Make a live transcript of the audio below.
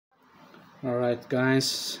Alright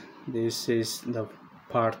guys, this is the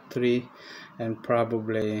part 3 and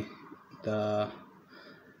probably the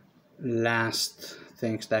last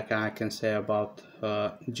things that I can say about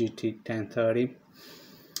GT 1030.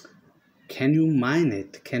 Can you mine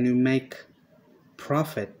it? Can you make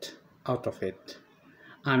profit out of it?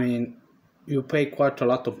 I mean, you pay quite a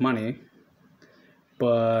lot of money,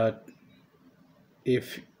 but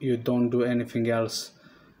if you don't do anything else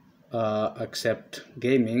except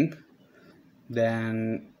gaming,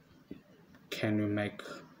 then can you make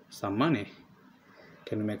some money?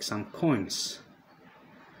 Can you make some coins?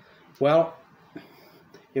 Well,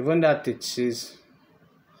 even that it shows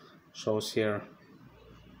here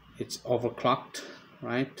it's overclocked,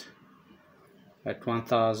 right, at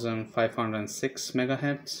 1506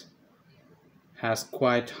 megahertz, has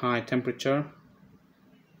quite high temperature,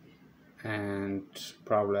 and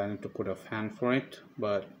probably I need to put a fan for it,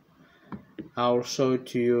 but I'll show it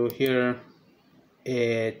to you here.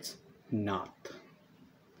 It's not.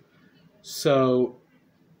 So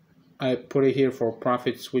I put it here for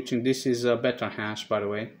profit switching. This is a Betterhash, by the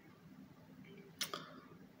way,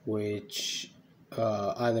 which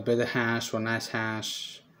either Betterhash or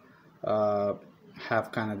NiceHash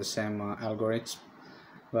have kind of the same algorithms,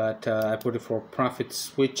 but I put it for profit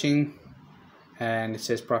switching, and it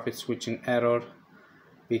says profit switching error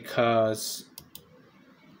because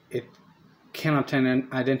it cannot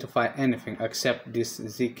identify anything except this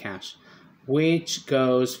Zcash, which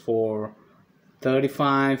goes for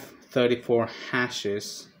 34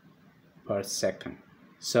 hashes per second.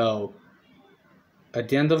 So at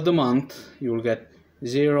the end of the month you will get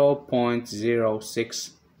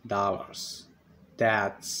 $0.06.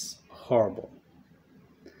 That's horrible.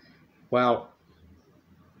 Well,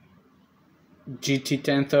 GT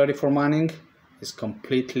 1030 for mining is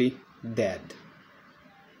completely dead.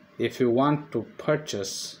 If you want to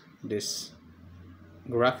purchase this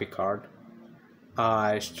graphic card,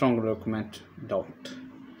 I strongly recommend don't.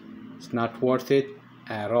 It's not worth it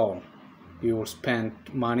at all. You will spend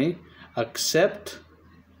money, except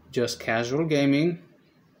just casual gaming,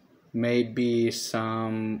 maybe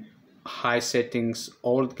some high settings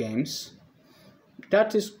old games.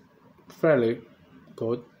 That is fairly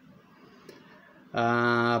good,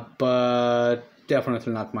 but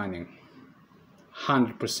definitely not mining.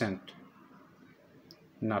 100%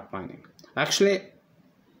 not mining. Actually,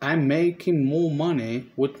 I'm making more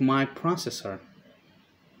money with my processor.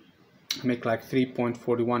 I make like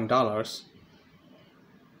 $3.41,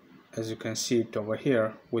 as you can see it over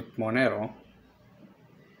here with Monero,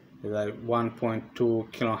 like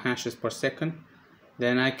 1.2 kilo hashes per second.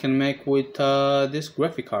 Then I can make with this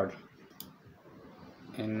graphic card.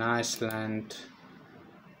 In Iceland,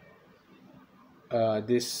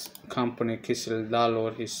 this company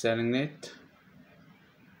Kissildalur is selling it.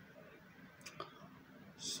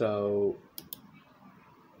 So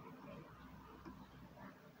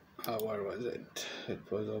where was it? It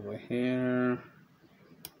was over here.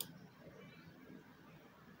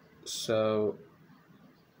 So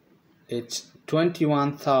it's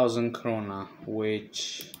 21,000 krona,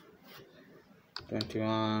 which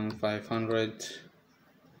 21,500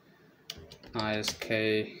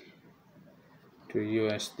 ISK to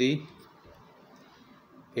USD.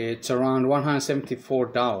 It's around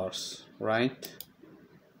 $174, right?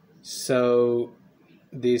 So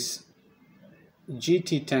this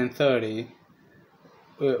GT 1030,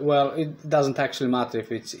 well, it doesn't actually matter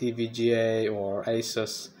if it's EVGA or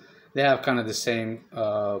ASUS. They have kind of the same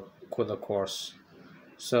CUDA cores.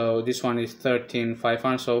 So this one is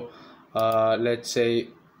 13,500. So let's say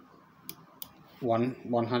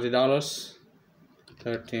 $100,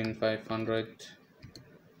 13,500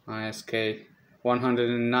 ISK,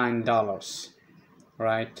 $109,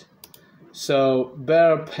 right? So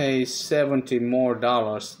better pay $70 more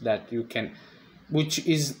that you can, which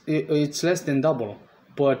is, it's less than double,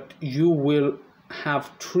 but you will have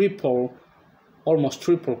almost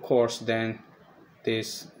triple cores than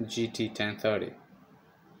this GT 1030.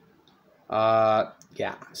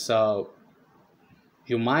 Yeah, so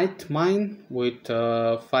you might mine with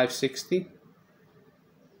 560,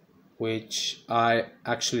 which I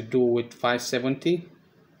actually do with 570,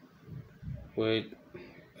 with,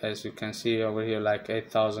 as you can see over here, like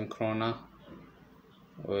 8,000 krona,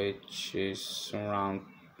 which is around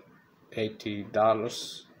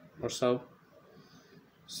 $80 or so.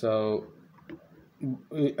 So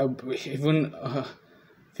even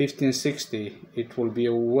 1560, it will be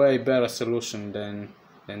a way better solution than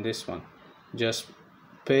this one. Just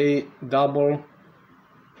pay double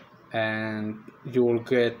and you will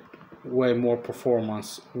get way more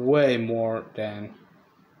performance, way more than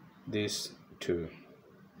these two.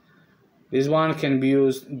 This one can be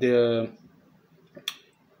used, the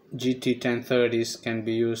GT 1030s can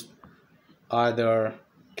be used either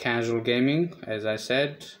casual gaming, as I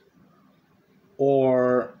said,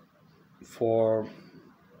 or for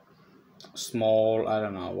small, I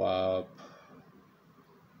don't know,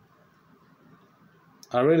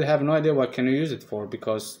 I really have no idea what can you use it for,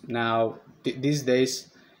 because now these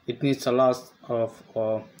days it needs a lot of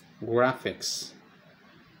graphics.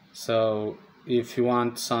 So if you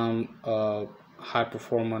want some high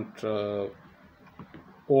performant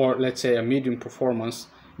or let's say a medium performance,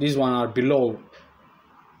 these one are below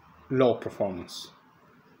low performance.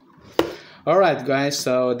 Alright guys,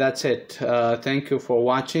 so that's it. Thank you for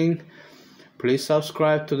watching. Please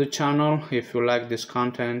subscribe to the channel if you like this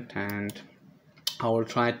content, and I will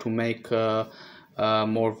try to make more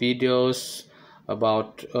videos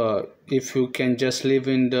about if you can just leave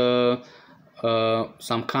in the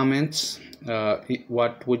some comments,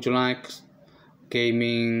 what would you like,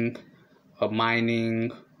 gaming,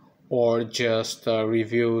 mining, or just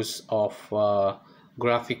reviews of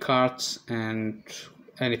graphic cards and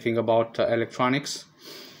anything about electronics.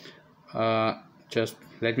 Just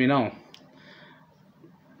let me know.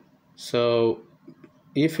 So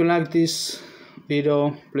if you like this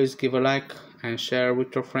video, please give a like and share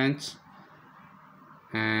with your friends,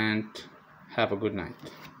 and have a good night.